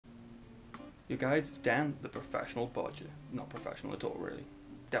you guys, it's Dan, the professional bodger. Not professional at all, really.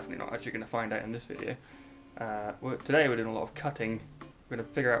 Definitely not, as you're going to find out in this video. Today we're doing a lot of cutting. We're going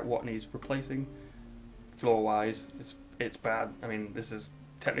to figure out what needs replacing. Floor-wise, it's bad. I mean, this is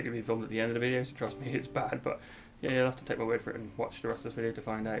technically being filmed at the end of the video, so trust me, it's bad. But yeah, you'll have to take my word for it and watch the rest of this video to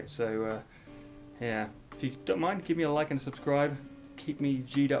find out. So yeah, if you don't mind, give me a like and a subscribe. Keep me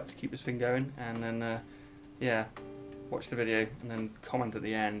G'd up to keep this thing going, and then yeah, watch the video and then comment at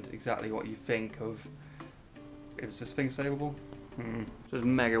the end exactly what you think of. Is this thing savable? So it's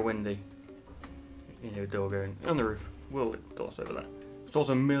mega windy. You know, door going on the roof. We'll gloss over that. There's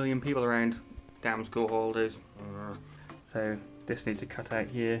also a million people around. Damn school holidays. So this needs to cut out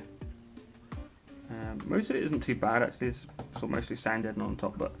here. Most of it isn't too bad actually. It's sort of mostly sanded on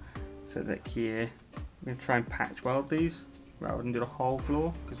top, but so that here I'm going to try and patch weld these rather than do the whole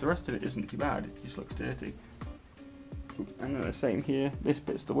floor, because the rest of it isn't too bad. It just looks dirty. And then the same here. This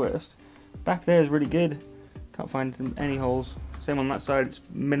bit's the worst. Back there is really good. Can't find any holes. Same on that side. It's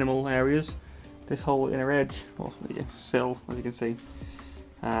minimal areas. This whole inner edge, or the sill, as you can see,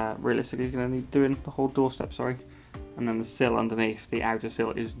 realistically is going to need doing the whole doorstep. Sorry. And then the sill underneath, the outer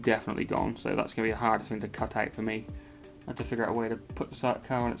sill, is definitely gone. So that's going to be a hard thing to cut out for me. I have to figure out a way to put the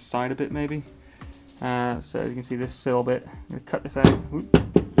car on its side a bit, maybe. So as you can see, this sill bit, I'm going to cut this out. Whoop.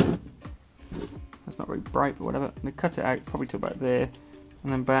 That's not very bright, but whatever. I'm going to cut it out probably to about there,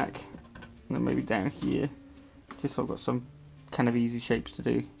 and then back, and then maybe down here. Just so I've got some kind of easy shapes to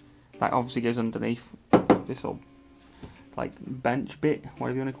do. That obviously goes underneath this old like bench bit,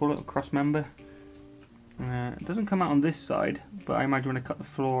 whatever you want to call it, a cross member. It doesn't come out on this side, but I imagine when I cut the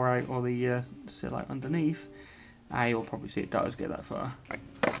floor out or the sill out underneath, you'll probably see it does get that far. Right.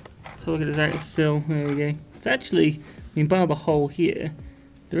 So look at this outer sill, there we go. It's actually, I mean, bar the hole here,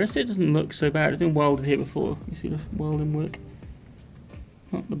 the rest of it doesn't look so bad. It's been welded here before. You see the welding work?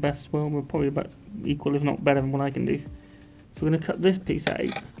 Not the best weld, but probably about equal, if not better than what I can do. So we're going to cut this piece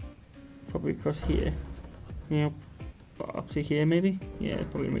out, probably across here. Yeah, up to here maybe? Yeah,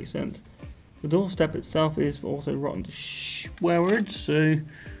 it probably makes sense. The doorstep itself is also rotten to swearwards, so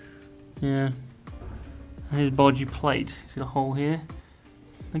yeah. Here's bodgy plate. See the hole here?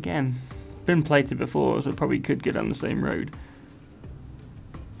 Again, been plated before, so it probably could get on the same road.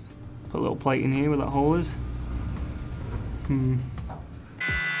 Put a little plate in here where that hole is.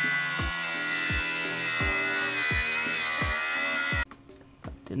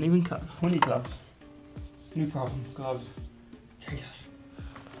 Didn't even cut. We need gloves. New problem. Gloves. Jesus.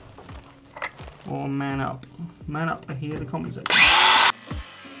 Or man up. Man up to hear the comments.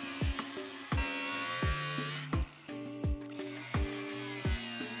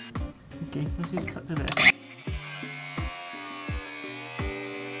 Okay, let's just cut to there.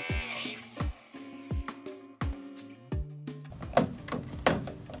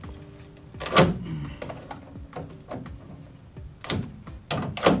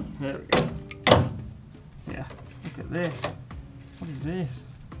 There we go. Yeah, look at this. What is this?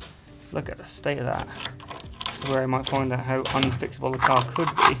 Look at the state of that. This is where I might find out how unfixable the car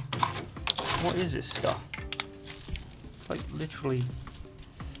could be. What is this stuff? It's like literally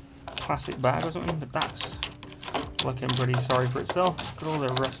a plastic bag or something, but that's looking pretty sorry for itself. Look at all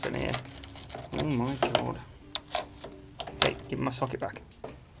the rust in here. Oh my god. Hey, give me my socket back.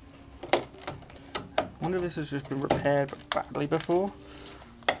 I wonder if this has just been repaired badly before.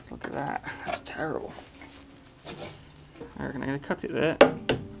 Let's look at that. That's terrible. I reckon I'm going to cut it there.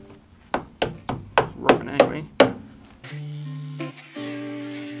 It's rotten anyway.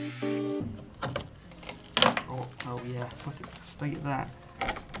 Oh yeah, look at the state of that.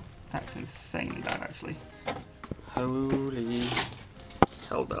 That's insanely bad actually. Holy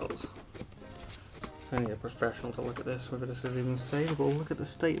hell bells. It's only a professional to look at this, whether this is even savable. Look at the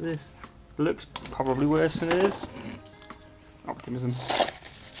state of this. It looks probably worse than it is. Optimism.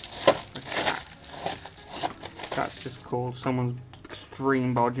 That's just called someone's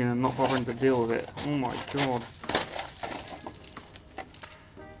extreme bodging and not bothering to deal with it. Oh my god.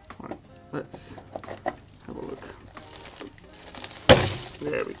 Right, let's have a look.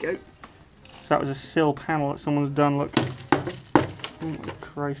 There we go. So that was a sill panel that someone's done, look. Oh my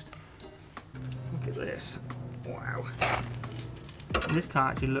Christ. Look at this. Wow. And this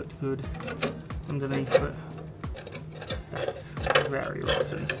car actually looked good underneath, but that's very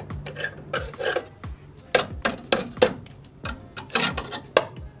rotten.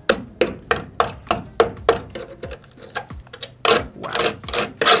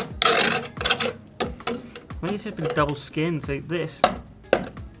 I think it's just been double skinned, so this,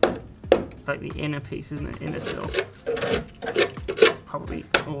 like the inner piece, isn't it? Inner sill. Probably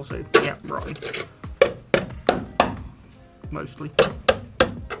also, yeah, rotten. Mostly.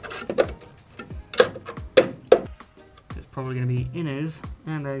 probably going to be inners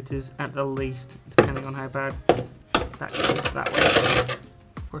and outers at the least, depending on how bad that goes that way.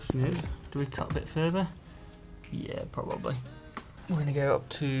 Question is, do we cut a bit further? Yeah, probably. We're going to go up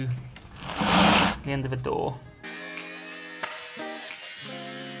to the end of a door.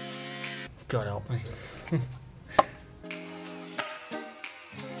 God help me.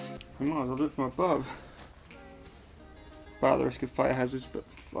 I might as well do it from above. Bar the risk of fire hazards, but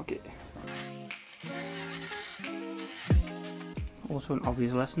fuck it. Also an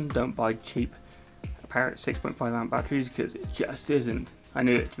obvious lesson, don't buy cheap apparent 6.5 amp batteries because it just isn't. I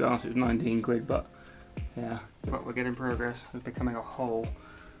knew it, to be honest, it was 19 quid, but yeah. But we're getting progress, it's becoming a hole.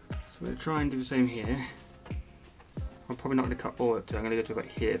 So we're going to try and do the same here. I'm probably not going to cut all of it, I'm going to go to about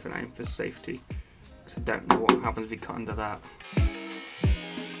here for now, for safety. Because I don't know what happens if we cut under that.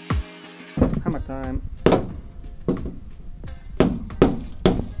 Hammer time.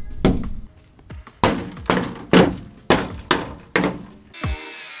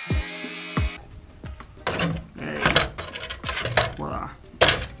 Voila.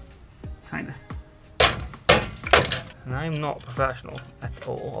 Kinda. And I'm not professional at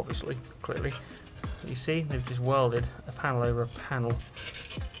all, obviously, clearly. But you see, they've just welded a panel over a panel.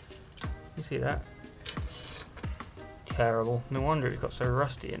 You see that? Terrible. No wonder it got so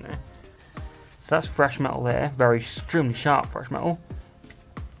rusty in there. So that's fresh metal there, very extremely sharp fresh metal.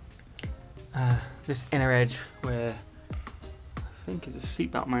 This inner edge where I think is a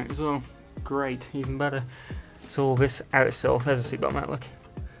seatbelt mount as well. Great, even better. So this outer sill, there's a seatbelt mount, look.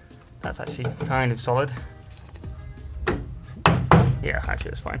 That's actually kind of solid. Yeah, actually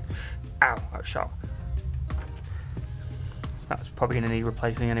that's fine. Ow, that was sharp. That's probably going to need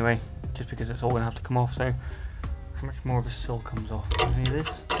replacing anyway, just because it's all going to have to come off. So how much more of a sill comes off? Any of this?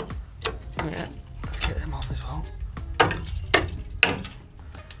 Yeah, let's get them off as well.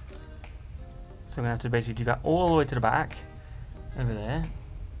 So I'm going to have to basically do that all the way to the back, over there.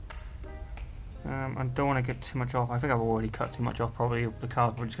 I don't want to get too much off. I think I've already cut too much off. Probably the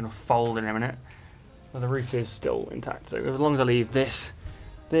car's probably just going to fold in a minute. But the roof is still intact. So as long as I leave this,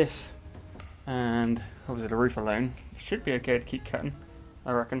 and obviously the roof alone, it should be okay to keep cutting,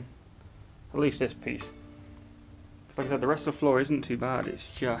 I reckon. At least this piece. Like I said, the rest of the floor isn't too bad. It's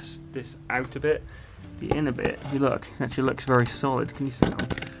just this outer bit, the inner bit. If you look, it actually looks very solid. Can you see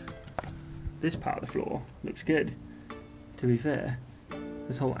that? This part of the floor looks good, to be fair.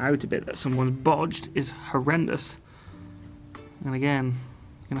 This whole outer bit that someone's bodged is horrendous. And again,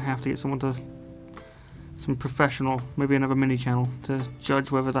 you're going to have to get some professional, maybe another mini channel, to judge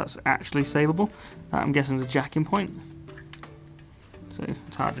whether that's actually savable. That I'm guessing is a jacking point. So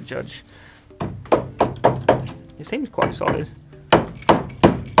it's hard to judge. It seems quite solid.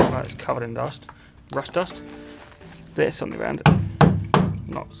 Well, it's covered in dust, rust dust. There's something around it.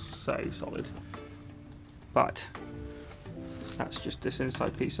 Not so solid. But that's just this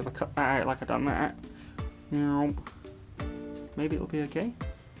inside piece. If I cut that out like I've done that, maybe it'll be okay.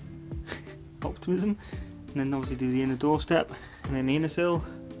 Optimism. And then obviously do the inner doorstep and then the inner sill.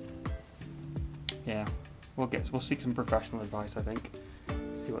 Yeah, we'll seek some professional advice, I think.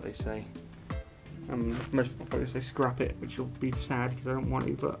 See what they say. Most will probably say scrap it, which will be sad because I don't want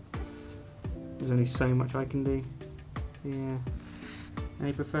to, but there's only so much I can do. So yeah.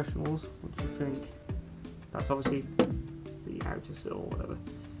 Any professionals? What do you think? That's obviously the outer sill or whatever.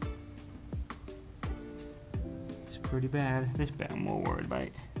 It's pretty bad. This bit I'm more worried about.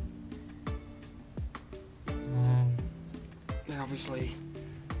 Then obviously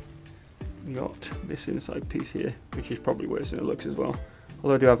we got this inside piece here, which is probably worse than it looks as well.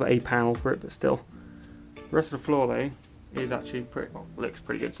 Although I do have a panel for it, but still. The rest of the floor though is actually looks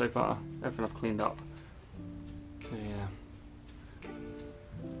pretty good so far. Everything I've cleaned up. So yeah.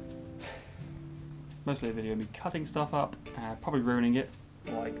 Mostly a video of me cutting stuff up, probably ruining it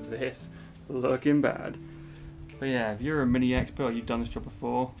like this, looking bad. But yeah, if you're a mini expert or you've done this job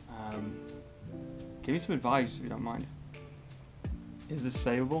before, give me some advice if you don't mind. Is this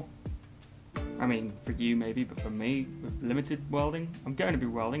savable? I mean, for you maybe, but for me, with limited welding, I'm going to be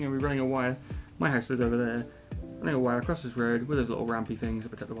welding and we're running a wire. My house is over there. Running a wire across this road with those little rampy things to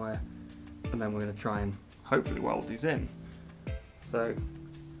protect the wire. And then we're going to try and hopefully weld these in. So,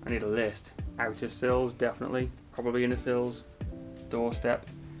 I need a list. Outer sills, definitely. Probably inner sills. Doorstep.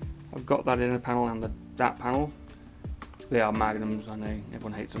 I've got that inner panel and that panel. They are magnums, I know.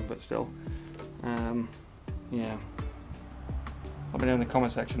 Everyone hates them, but still. Yeah. Let me know in the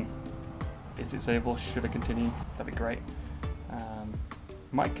comment section. Is it savable? Should I continue? That'd be great.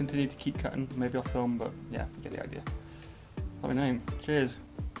 Might continue to keep cutting. Maybe I'll film, but yeah, you get the idea. Let me know. Cheers.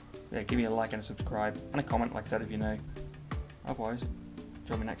 Yeah, give me a like and a subscribe and a comment, like I said, if you know. Otherwise,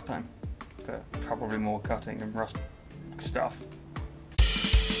 join me next time for probably more cutting and rust stuff